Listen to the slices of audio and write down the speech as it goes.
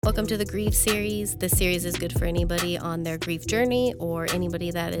Welcome to the Grieve series. This series is good for anybody on their grief journey or anybody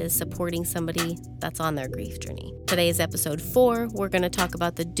that is supporting somebody that's on their grief journey. Today is episode 4. We're going to talk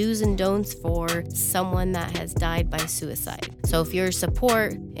about the do's and don'ts for someone that has died by suicide. So if you're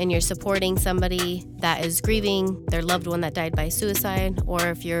support and you're supporting somebody that is grieving their loved one that died by suicide, or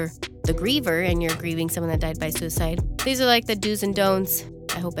if you're the griever and you're grieving someone that died by suicide, these are like the do's and don'ts.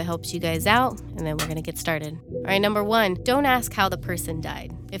 I hope it helps you guys out, and then we're going to get started. All right, number 1, don't ask how the person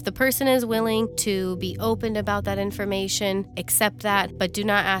died. If the person is willing to be open about that information, accept that, but do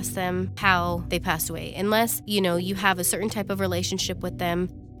not ask them how they passed away. Unless, you have a certain type of relationship with them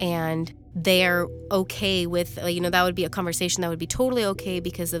and they're okay with, that would be a conversation that would be totally okay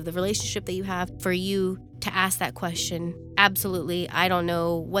because of the relationship that you have for you to ask that question. Absolutely. I don't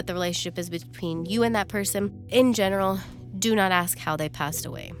know what the relationship is between you and that person. In general, do not ask how they passed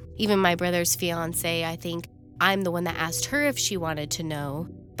away. Even my brother's fiance, I think I'm the one that asked her if she wanted to know,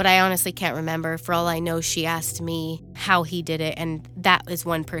 but I honestly can't remember. For all I know, she asked me how he did it, and that is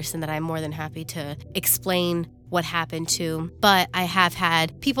one person that I'm more than happy to explain what happened to. But I have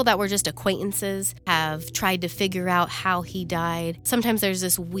had people that were just acquaintances have tried to figure out how he died. Sometimes there's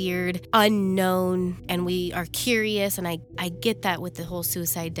this weird unknown, and we are curious, and I get that with the whole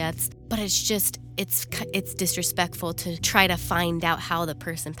suicide deaths, but it's disrespectful to try to find out how the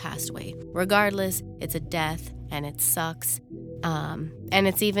person passed away. Regardless, it's a death and it sucks. And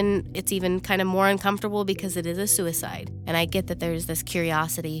it's even kind of more uncomfortable because it is a suicide. And I get that there's this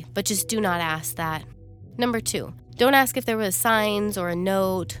curiosity, but just do not ask that. Number 2, don't ask if there was signs or a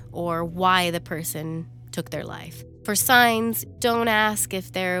note or why the person took their life. For signs, don't ask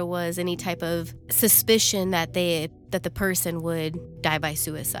if there was any type of suspicion that the person would die by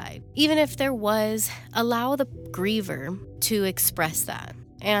suicide. Even if there was, allow the griever to express that.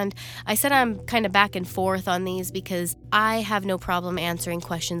 And I said I'm kind of back and forth on these because I have no problem answering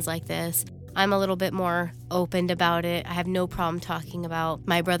questions like this. I'm a little bit more open about it. I have no problem talking about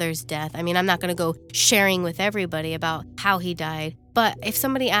my brother's death. I mean, I'm not going to go sharing with everybody about how he died. But if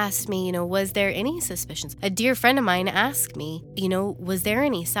somebody asked me, was there any suspicions? A dear friend of mine asked me, was there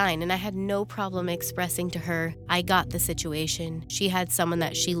any sign? And I had no problem expressing to her, I got the situation. She had someone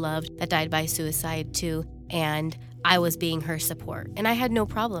that she loved that died by suicide too. And I was being her support, and I had no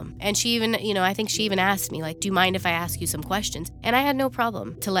problem. And she even, I think she even asked me, do you mind if I ask you some questions? And I had no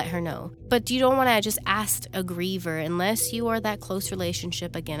problem to let her know. But you don't want to just ask a griever unless you are that close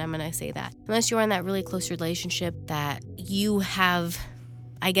relationship. Again, I'm going to say that. Unless you're in that really close relationship that you have,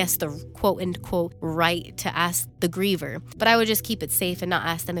 I guess, the quote-unquote right to ask the griever. But I would just keep it safe and not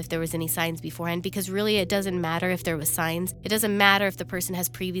ask them if there was any signs beforehand, because really it doesn't matter if there was signs. It doesn't matter if the person has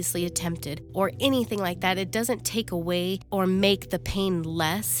previously attempted or anything like that. It doesn't take away or make the pain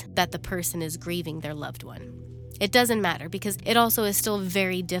less that the person is grieving their loved one. It doesn't matter, because it also is still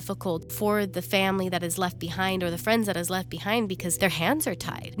very difficult for the family that is left behind or the friends that is left behind, because their hands are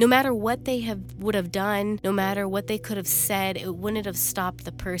tied. No matter what they would have done, no matter what they could have said, it wouldn't have stopped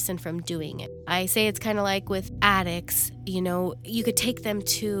the person from doing it. I say it's kind of like with addicts. You could take them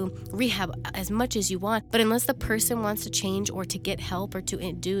to rehab as much as you want, but unless the person wants to change or to get help or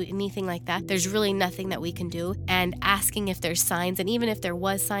to do anything like that, there's really nothing that we can do. And asking if there's signs, and even if there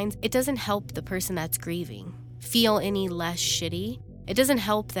was signs, it doesn't help the person that's grieving feel any less shitty. It doesn't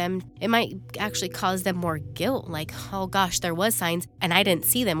help them. It might actually cause them more guilt, like, oh gosh, there was signs and I didn't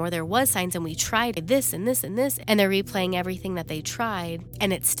see them, or there was signs and we tried this and this and this, and they're replaying everything that they tried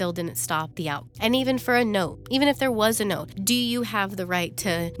and it still didn't stop the out. And even for a note, even if there was a note, do you have the right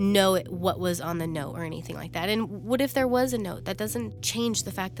to know what was on the note or anything like that? And what if there was a note? That doesn't change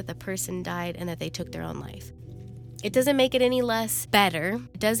the fact that the person died and that they took their own life. It doesn't make it any less better.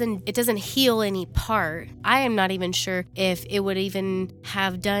 It doesn't heal any part. I am not even sure if it would even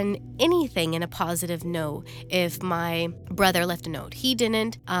have done anything in a positive note if my brother left a note. He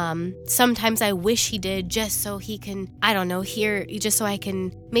didn't. Sometimes I wish he did, just so he can, just so I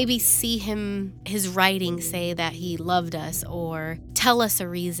can maybe see his writing say that he loved us or tell us a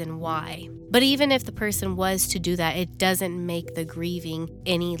reason why. But even if the person was to do that, it doesn't make the grieving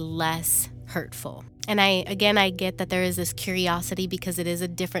any less hurtful. And I get that there is this curiosity because it is a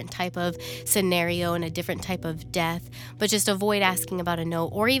different type of scenario and a different type of death, but just avoid asking about a note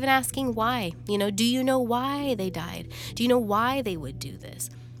or even asking why. Do you know why they died? Do you know why they would do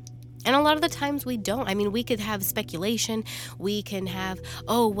this? And a lot of the times we don't. I mean, we could have speculation. We can have,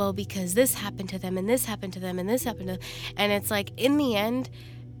 because this happened to them and this happened to them and this happened to them. And it's like, in the end,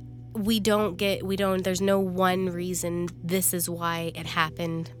 there's no one reason this is why it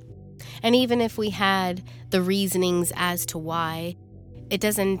happened. And even if we had the reasonings as to why, it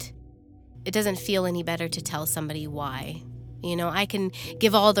doesn't feel any better to tell somebody why. I can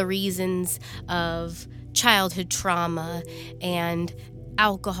give all the reasons of childhood trauma and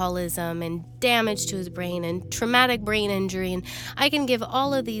alcoholism and damage to his brain and traumatic brain injury, and I can give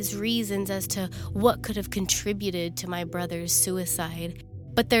all of these reasons as to what could have contributed to my brother's suicide.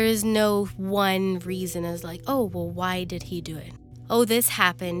 But there is no one reason as like, oh, well, why did he do it? Oh, this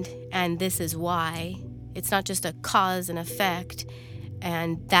happened and this is why. It's not just a cause and effect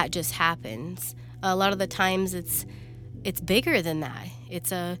and that just happens. A lot of the times it's bigger than that.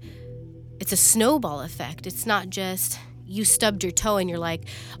 It's a snowball effect. It's not just you stubbed your toe and you're like,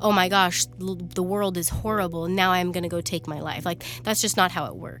 oh my gosh, the world is horrible. Now I'm going to go take my life. Like, that's just not how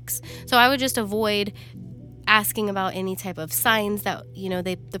it works. So I would just avoid asking about any type of signs that,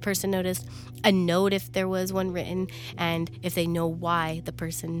 the person noticed, a note if there was one written, and if they know why the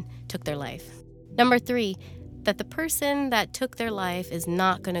person took their life. Number 3, that the person that took their life is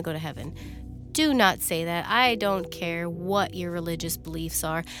not going to go to heaven. Do not say that. I don't care what your religious beliefs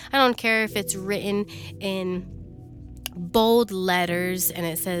are. I don't care if it's written in bold letters and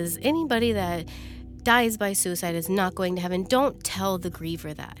it says anybody that dies by suicide is not going to heaven. Don't tell the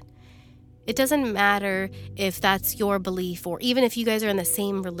griever that. It doesn't matter if that's your belief or even if you guys are in the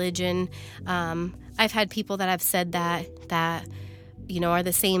same religion. I've had people that have said that are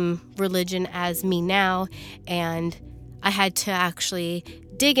the same religion as me now, and I had to actually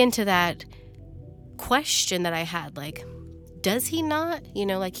dig into that question that I had, like, does he not?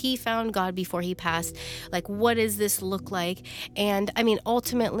 He found God before he passed. Like, what does this look like? And I mean,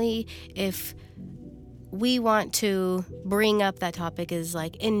 ultimately, if we want to bring up that topic is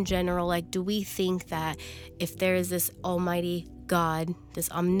like, in general, like, do we think that if there is this almighty God, this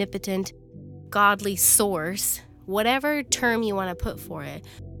omnipotent, godly source, whatever term you want to put for it,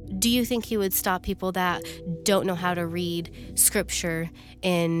 do you think he would stop people that don't know how to read scripture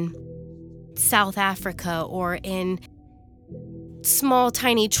in South Africa or in small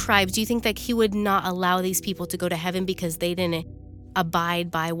tiny tribes? Do you think that he would not allow these people to go to heaven because they didn't abide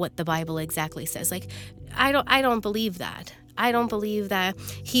by what the Bible exactly says? Like, I don't believe that. I don't believe that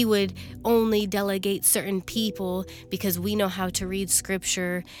he would only delegate certain people because we know how to read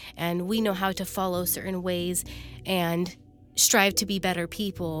scripture and we know how to follow certain ways and strive to be better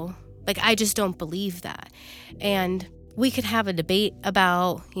people. Like, I just don't believe that. And we could have a debate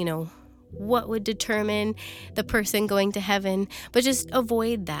about, what would determine the person going to heaven, but just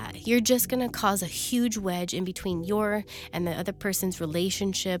avoid that. You're just going to cause a huge wedge in between your and the other person's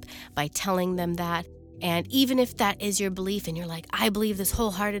relationship by telling them that. And even if that is your belief and you're like, I believe this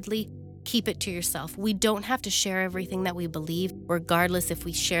wholeheartedly, keep it to yourself. We don't have to share everything that we believe, regardless if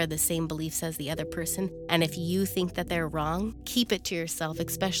we share the same beliefs as the other person. And if you think that they're wrong, keep it to yourself,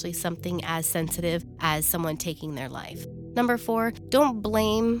 especially something as sensitive as someone taking their life. Number 4, don't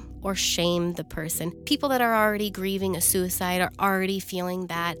blame or shame the person. People that are already grieving a suicide are already feeling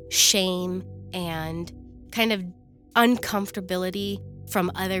that shame and kind of uncomfortability from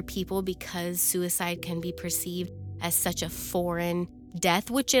other people because suicide can be perceived as such a foreign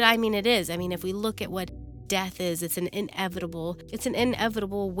death, which it is. I mean, if we look at what death is, it's an inevitable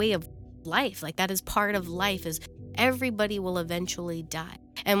way of life. Like, that is part of life, is everybody will eventually die.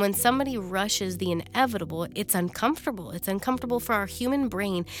 And when somebody rushes the inevitable, it's uncomfortable. It's uncomfortable for our human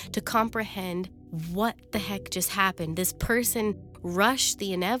brain to comprehend what the heck just happened. This person rushed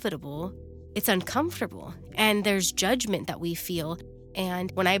the inevitable. It's uncomfortable. And there's judgment that we feel.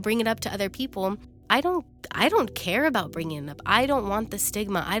 And when I bring it up to other people, I don't care about bringing it up. I don't want the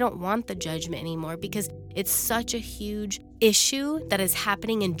stigma. I don't want the judgment anymore because it's such a huge issue that is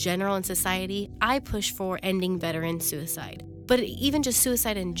happening in general in society. I push for ending veteran suicide. But even just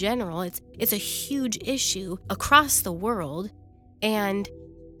suicide in general, it's a huge issue across the world, and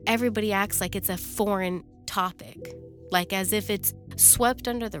everybody acts like it's a foreign topic, like as if it's swept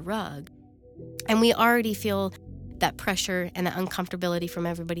under the rug. And we already feel that pressure and that uncomfortability from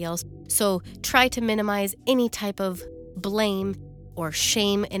everybody else. So try to minimize any type of blame or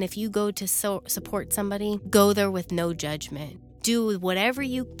shame. And if you go to support somebody, go there with no judgment. Do whatever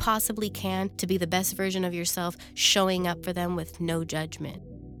you possibly can to be the best version of yourself, showing up for them with no judgment.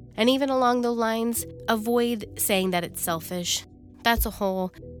 And even along those lines, avoid saying that it's selfish. That's a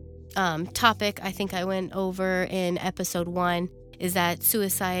whole topic I think I went over in episode 1, is that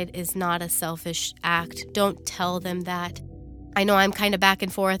suicide is not a selfish act. Don't tell them that. I know I'm kind of back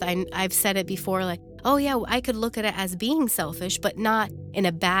and forth. I've said it before, like, oh yeah, I could look at it as being selfish, but not in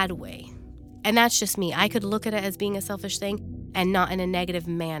a bad way. And that's just me. I could look at it as being a selfish thing and not in a negative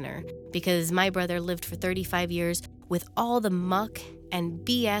manner, because my brother lived for 35 years with all the muck and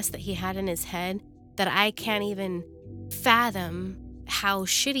BS that he had in his head that I can't even fathom how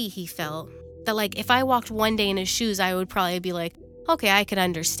shitty he felt That like, if I walked one day in his shoes, I would probably be like, okay, I could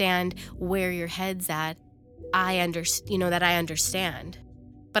understand where your head's at. That I understand.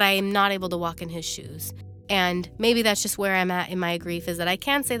 But I am not able to walk in his shoes. And maybe that's just where I'm at in my grief, is that I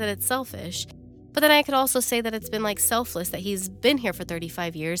can say that it's selfish. But then I could also say that it's been like selfless, that he's been here for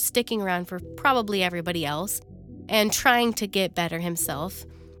 35 years, sticking around for probably everybody else and trying to get better himself.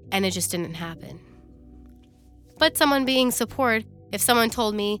 And it just didn't happen. But someone being support, if someone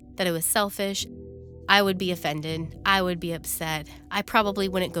told me that it was selfish, I would be offended. I would be upset. I probably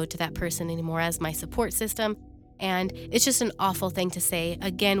wouldn't go to that person anymore as my support system. And it's just an awful thing to say.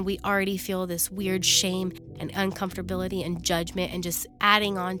 Again, we already feel this weird shame and uncomfortability and judgment, and just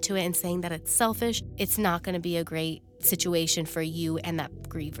adding on to it and saying that it's selfish, it's not going to be a great situation for you and that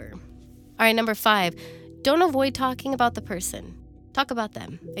griever. All right, number 5, don't avoid talking about the person. Talk about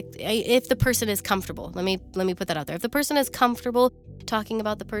them. If the person is comfortable, let me put that out there. If the person is comfortable talking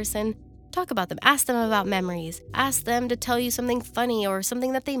about the person, talk about them. Ask them about memories. Ask them to tell you something funny or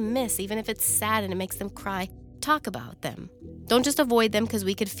something that they miss, even if it's sad and it makes them cry. Talk about them. Don't just avoid them, because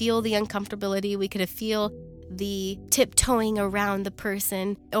we could feel the uncomfortability. We could feel the tiptoeing around the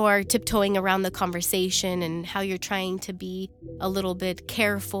person or tiptoeing around the conversation and how you're trying to be a little bit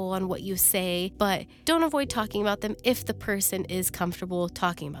careful on what you say. But don't avoid talking about them if the person is comfortable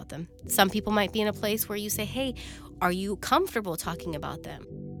talking about them. Some people might be in a place where you say, hey, are you comfortable talking about them?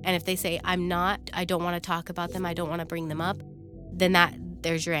 And if they say, I'm not, I don't want to talk about them, I don't want to bring them up, then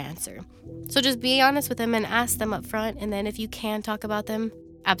there's your answer. So just be honest with them and ask them up front. And then if you can talk about them,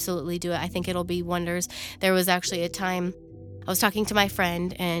 absolutely do it. I think it'll be wonders. There was actually a time I was talking to my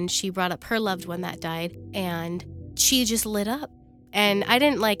friend and she brought up her loved one that died, and she just lit up. And I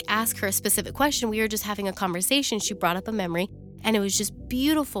didn't ask her a specific question. We were just having a conversation. She brought up a memory, and it was just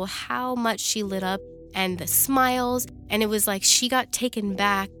beautiful how much she lit up and the smiles. And it was like she got taken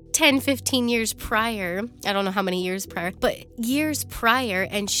back 10, 15 years prior. I don't know how many years prior, but years prior.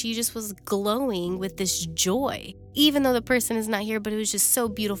 And she just was glowing with this joy, even though the person is not here. But it was just so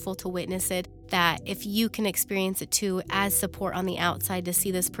beautiful to witness it, that if you can experience it too, as support on the outside, to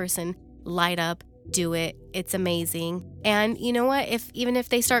see this person light up, do it. It's amazing. And you know what? Even if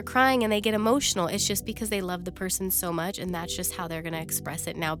they start crying and they get emotional, it's just because they love the person so much. And that's just how they're going to express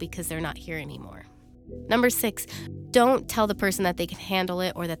it now, because they're not here anymore. Number 6, don't tell the person that they can handle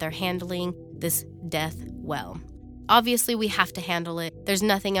it or that they're handling this death well. Obviously, we have to handle it. There's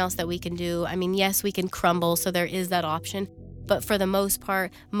nothing else that we can do. I mean, yes, we can crumble, so there is that option. But for the most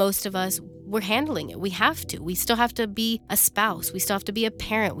part, most of us, we're handling it. We have to. We still have to be a spouse. We still have to be a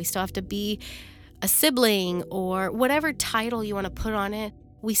parent. We still have to be a sibling, or whatever title you want to put on it.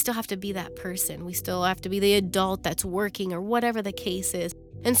 We still have to be that person. We still have to be the adult that's working, or whatever the case is.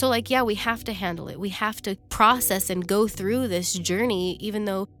 And so we have to handle it. We have to process and go through this journey, even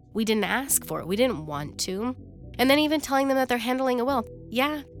though we didn't ask for it. We didn't want to. And then even telling them that they're handling it well.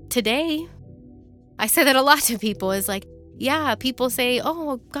 Yeah, today, I say that a lot to people, is people say,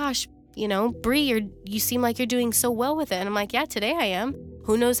 oh gosh, Bree, you seem like you're doing so well with it. And I'm like, yeah, today I am.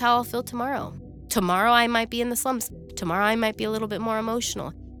 Who knows how I'll feel tomorrow? Tomorrow I might be in the slumps. Tomorrow I might be a little bit more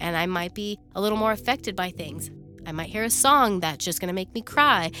emotional, and I might be a little more affected by things. I might hear a song that's just going to make me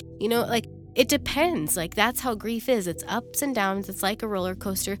cry. It depends. That's how grief is. It's ups and downs. It's like a roller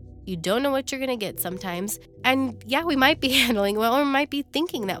coaster. You don't know what you're going to get sometimes. And yeah, we might be handling well, or we might be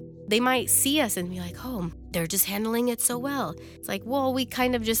thinking that they might see us and be like, oh, they're just handling it so well. It's like, well, we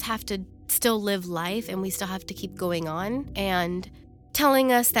kind of just have to still live life, and we still have to keep going on. And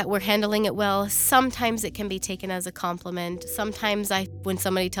telling us that we're handling it well, sometimes it can be taken as a compliment. Sometimes when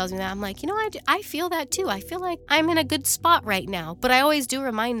somebody tells me that, I'm like, I feel that too. I feel like I'm in a good spot right now. But I always do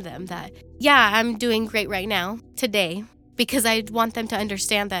remind them that, yeah, I'm doing great right now, today, because I want them to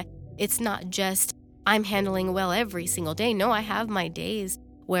understand that it's not just I'm handling well every single day. No, I have my days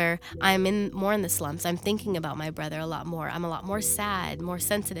where I'm more in the slumps. I'm thinking about my brother a lot more. I'm a lot more sad, more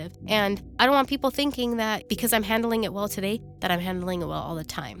sensitive. And I don't want people thinking that because I'm handling it well today, that I'm handling it well all the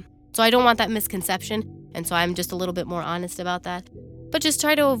time. So I don't want that misconception. And so I'm just a little bit more honest about that. But just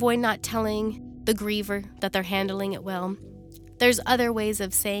try to avoid not telling the griever that they're handling it well. There's other ways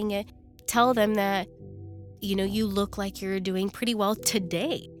of saying it. Tell them that, you look like you're doing pretty well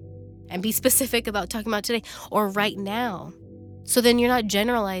today. And be specific about talking about today or right now. So then you're not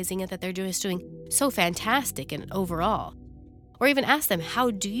generalizing it that they're just doing so fantastic and overall. Or even ask them,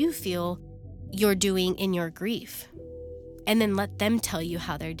 how do you feel you're doing in your grief? And then let them tell you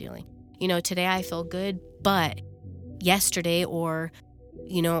how they're doing. Today I feel good, but yesterday, or,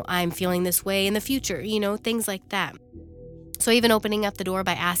 I'm feeling this way in the future, things like that. So even opening up the door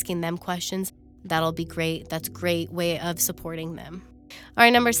by asking them questions, that'll be great. That's a great way of supporting them. All right,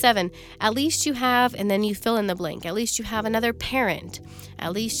 number 7, at least you have, and then you fill in the blank. At least you have another parent.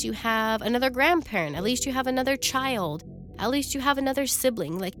 At least you have another grandparent. At least you have another child. At least you have another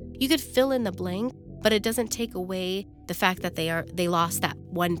sibling. Like, you could fill in the blank, but it doesn't take away the fact that they lost that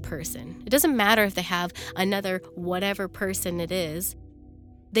one person. It doesn't matter if they have another whatever person it is.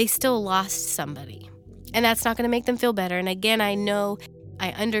 They still lost somebody. And that's not going to make them feel better. And again,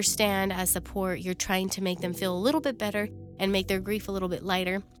 I understand as support, you're trying to make them feel a little bit better and make their grief a little bit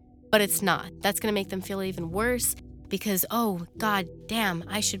lighter, but it's not. That's going to make them feel even worse because, oh, God damn,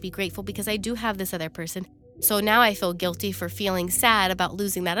 I should be grateful because I do have this other person. So now I feel guilty for feeling sad about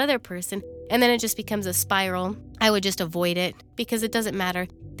losing that other person, and then it just becomes a spiral. I would just avoid it because it doesn't matter.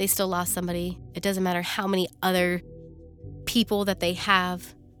 They still lost somebody. It doesn't matter how many other people that they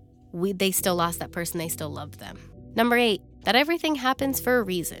have. They still lost that person. They still love them. Number 8, that everything happens for a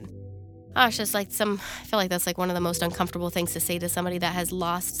reason. It's just like I feel like that's like one of the most uncomfortable things to say to somebody that has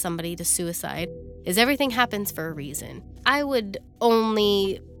lost somebody to suicide, is everything happens for a reason. I wouldn't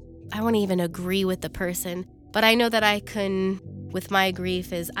even agree with the person, but I know that I can, with my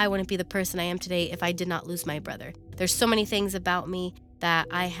grief, is I wouldn't be the person I am today if I did not lose my brother. There's so many things about me that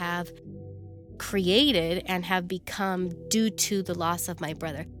I have created and have become due to the loss of my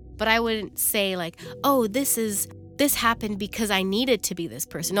brother. But I wouldn't say like, oh, this happened because I needed to be this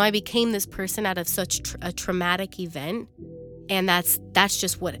person. No, I became this person out of such a traumatic event. And that's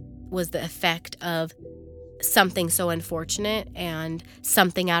just what was the effect of something so unfortunate and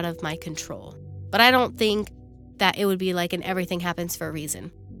something out of my control. But I don't think that it would be like an everything happens for a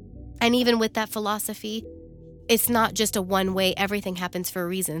reason. And even with that philosophy, it's not just a one way everything happens for a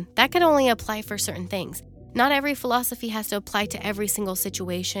reason. That could only apply for certain things. Not every philosophy has to apply to every single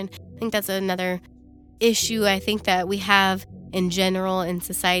situation. I think that's another issue I think that we have in general in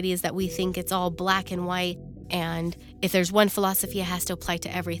society, is that we think it's all black and white, and if there's one philosophy, it has to apply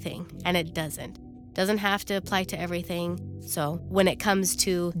to everything, and it doesn't. It doesn't have to apply to everything. So when it comes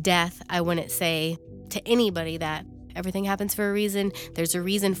to death, I wouldn't say to anybody that everything happens for a reason. There's a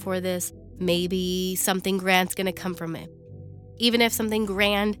reason for this. Maybe something grand's going to come from it. Even if something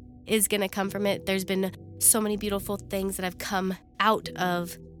grand is going to come from it, there's been so many beautiful things that have come out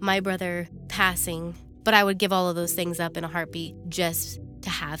of my brother passing. But I would give all of those things up in a heartbeat just to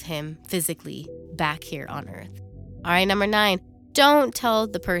have him physically back here on earth. All right, number 9, don't tell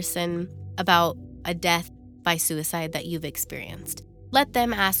the person about a death by suicide that you've experienced. Let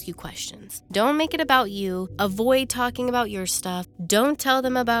them ask you questions. Don't make it about you. Avoid talking about your stuff. Don't tell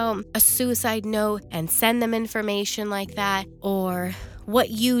them about a suicide note and send them information like that, or what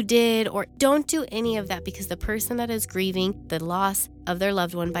you did, or don't do any of that, because the person that is grieving the loss of their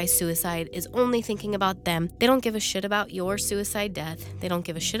loved one by suicide is only thinking about them. They don't give a shit about your suicide death. They don't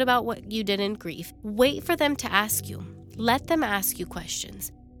give a shit about what you did in grief. Wait for them to ask you. Let them ask you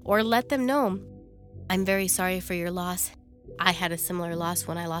questions, or let them know, I'm very sorry for your loss. I had a similar loss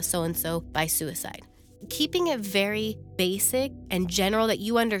when I lost so-and-so by suicide. Keeping it very basic and general, that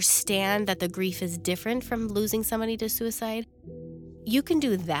you understand that the grief is different from losing somebody to suicide. You can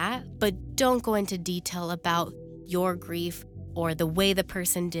do that, but don't go into detail about your grief or the way the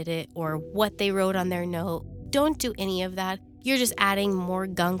person did it or what they wrote on their note. Don't do any of that. You're just adding more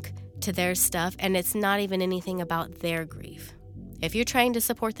gunk to their stuff, and it's not even anything about their grief. If you're trying to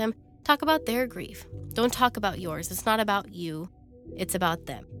support them, talk about their grief. Don't talk about yours. It's not about you. It's about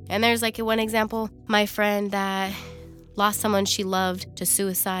them. And there's like one example, my friend that lost someone she loved to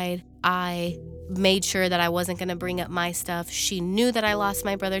suicide. I made sure that I wasn't going to bring up my stuff. She knew that I lost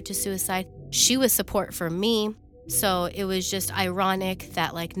my brother to suicide. She was support for me. So it was just ironic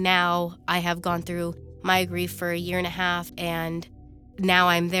that like now I have gone through my grief for 1.5 years, and now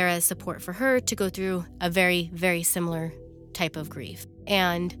I'm there as support for her to go through a very, very similar type of grief.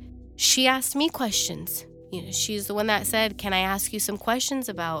 And she asked me questions. She's the one that said, can I ask you some questions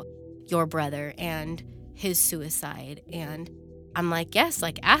about your brother and his suicide? And I'm like, yes,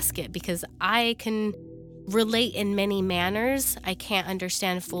 like ask it, because I can relate in many manners. I can't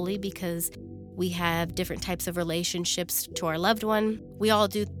understand fully because we have different types of relationships to our loved one. We all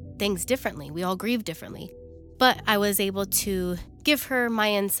do things differently. We all grieve differently. But I was able to give her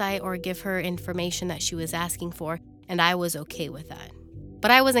my insight or give her information that she was asking for, and I was okay with that. But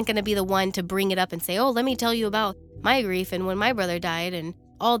I wasn't going to be the one to bring it up and say, oh, let me tell you about my grief and when my brother died and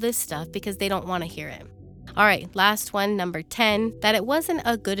all this stuff, because they don't want to hear it. All right, last one, number 10, that it wasn't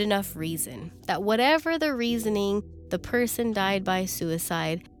a good enough reason. That whatever the reasoning, the person died by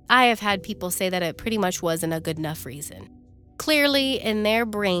suicide. I have had people say that it pretty much wasn't a good enough reason. Clearly in their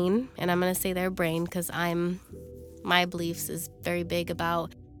brain, and I'm going to say their brain because my beliefs is very big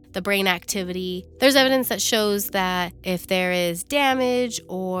about the brain activity. There's evidence that shows that if there is damage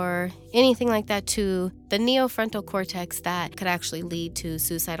or anything like that to the neofrontal cortex, that could actually lead to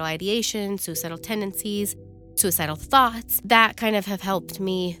suicidal ideation, suicidal tendencies, suicidal thoughts. That kind of have helped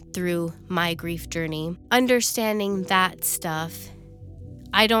me through my grief journey. Understanding that stuff,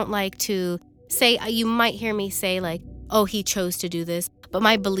 I don't like to say, you might hear me say like, oh, he chose to do this, but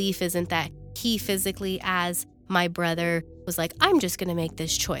my belief isn't that he physically, as my brother, was like, I'm just going to make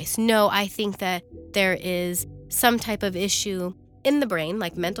this choice. No, I think that there is some type of issue in the brain,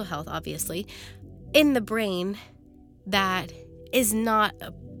 like mental health, obviously, in the brain that is not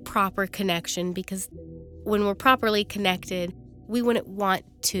a proper connection, because when we're properly connected, we wouldn't want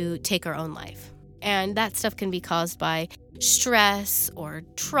to take our own life. And that stuff can be caused by stress or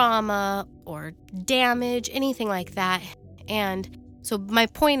trauma or damage, anything like that. And so my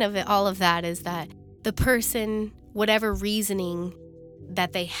point of it, all of that, is that the person, whatever reasoning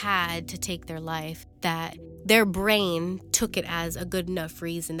that they had to take their life, that their brain took it as a good enough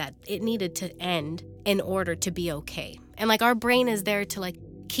reason that it needed to end in order to be okay. And like our brain is there to like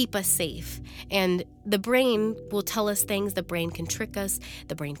keep us safe. And the brain will tell us things, the brain can trick us,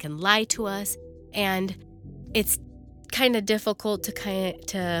 the brain can lie to us. And it's kind of difficult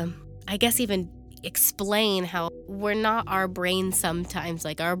to I guess even explain how we're not our brain sometimes.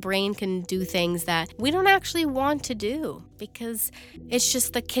 Like our brain can do things that we don't actually want to do because it's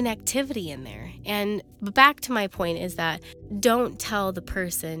just the connectivity in there. And back to my point is that don't tell the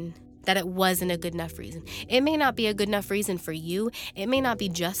person that it wasn't a good enough reason. It may not be a good enough reason for you. It may not be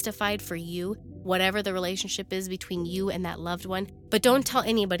justified for you, whatever the relationship is between you and that loved one. But don't tell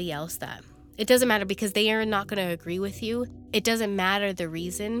anybody else that. It doesn't matter, because they are not going to agree with you. It doesn't matter the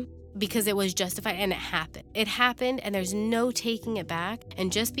reason, because it was justified and it happened. It happened and there's no taking it back.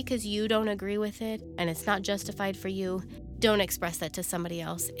 And just because you don't agree with it and it's not justified for you, don't express that to somebody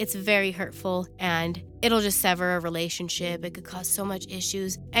else. It's very hurtful and it'll just sever a relationship. It could cause so much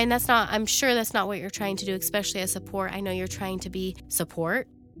issues. And I'm sure that's not what you're trying to do, especially as support. I know you're trying to be support,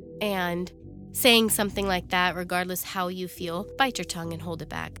 and saying something like that, regardless how you feel, bite your tongue and hold it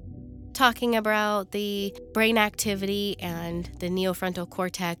back. Talking about the brain activity and the neofrontal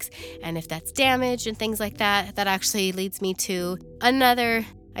cortex, and if that's damaged and things like that, that actually leads me to another,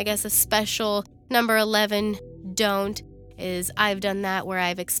 I guess, a special number 11 don't, is I've done that where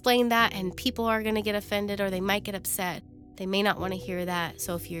I've explained that and people are going to get offended or they might get upset. They may not want to hear that.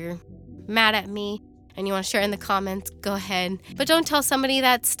 So if you're mad at me and you want to share in the comments, go ahead. But don't tell somebody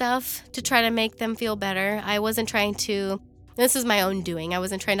that stuff to try to make them feel better. I wasn't trying to... This is my own doing. I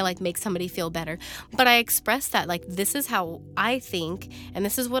wasn't trying to like make somebody feel better, but I expressed that like, this is how I think and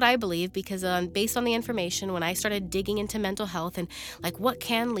this is what I believe, because based on the information, when I started digging into mental health and like what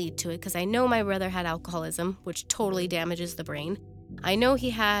can lead to it, because I know my brother had alcoholism, which totally damages the brain. I know he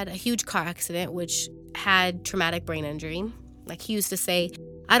had a huge car accident, which had traumatic brain injury. Like he used to say,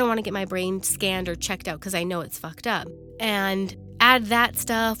 I don't want to get my brain scanned or checked out because I know it's fucked up. And add that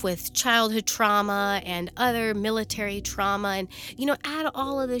stuff with childhood trauma and other military trauma and, add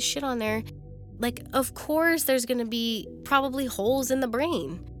all of this shit on there. Like, of course, there's going to be probably holes in the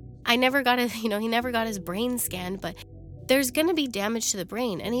brain. I never got he never got his brain scanned, but there's going to be damage to the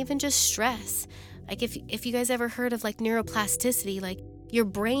brain and even just stress. Like if you guys ever heard of like neuroplasticity, like your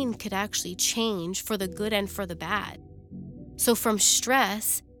brain could actually change for the good and for the bad. So from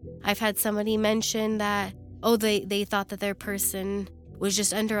stress, I've had somebody mention that, they thought that their person was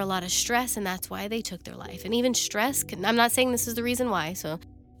just under a lot of stress and that's why they took their life. And even stress I'm not saying this is the reason why, so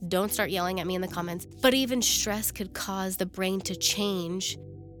don't start yelling at me in the comments, but even stress could cause the brain to change,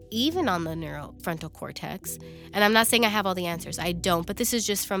 even on the neurofrontal cortex. And I'm not saying I have all the answers. I don't, but this is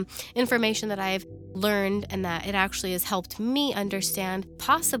just from information that I've learned and that it actually has helped me understand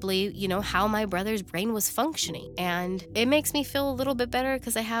possibly, how my brother's brain was functioning. And it makes me feel a little bit better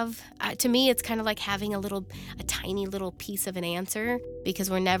because to me, it's kind of like having a tiny little piece of an answer,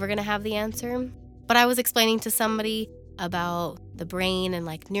 because we're never going to have the answer. But I was explaining to somebody about the brain and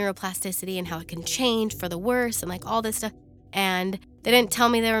like neuroplasticity and how it can change for the worse and like all this stuff. And they didn't tell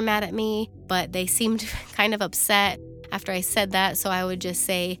me they were mad at me, but they seemed kind of upset after I said that. So I would just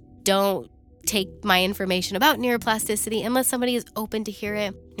say, don't take my information about neuroplasticity unless somebody is open to hear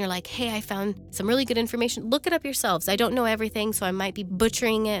it. You're like, hey, I found some really good information. Look it up yourselves. I don't know everything, so I might be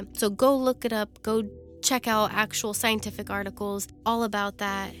butchering it. So go look it up. Go check out actual scientific articles all about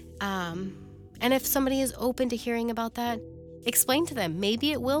that. And if somebody is open to hearing about that, explain to them.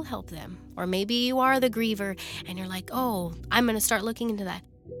 Maybe it will help them. Or maybe you are the griever and you're like, oh, I'm going to start looking into that.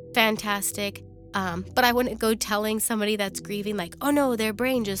 Fantastic. But I wouldn't go telling somebody that's grieving like, oh no, their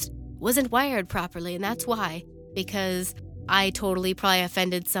brain just wasn't wired properly and that's why. Because I totally probably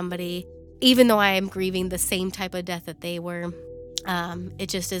offended somebody, even though I am grieving the same type of death that they were. It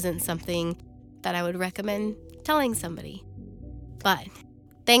just isn't something that I would recommend telling somebody. But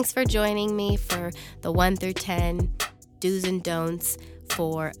thanks for joining me for the 1 through 10 do's and don'ts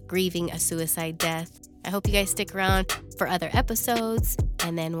for grieving a suicide death. I hope you guys stick around for other episodes,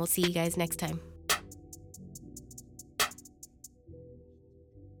 and then we'll see you guys next time.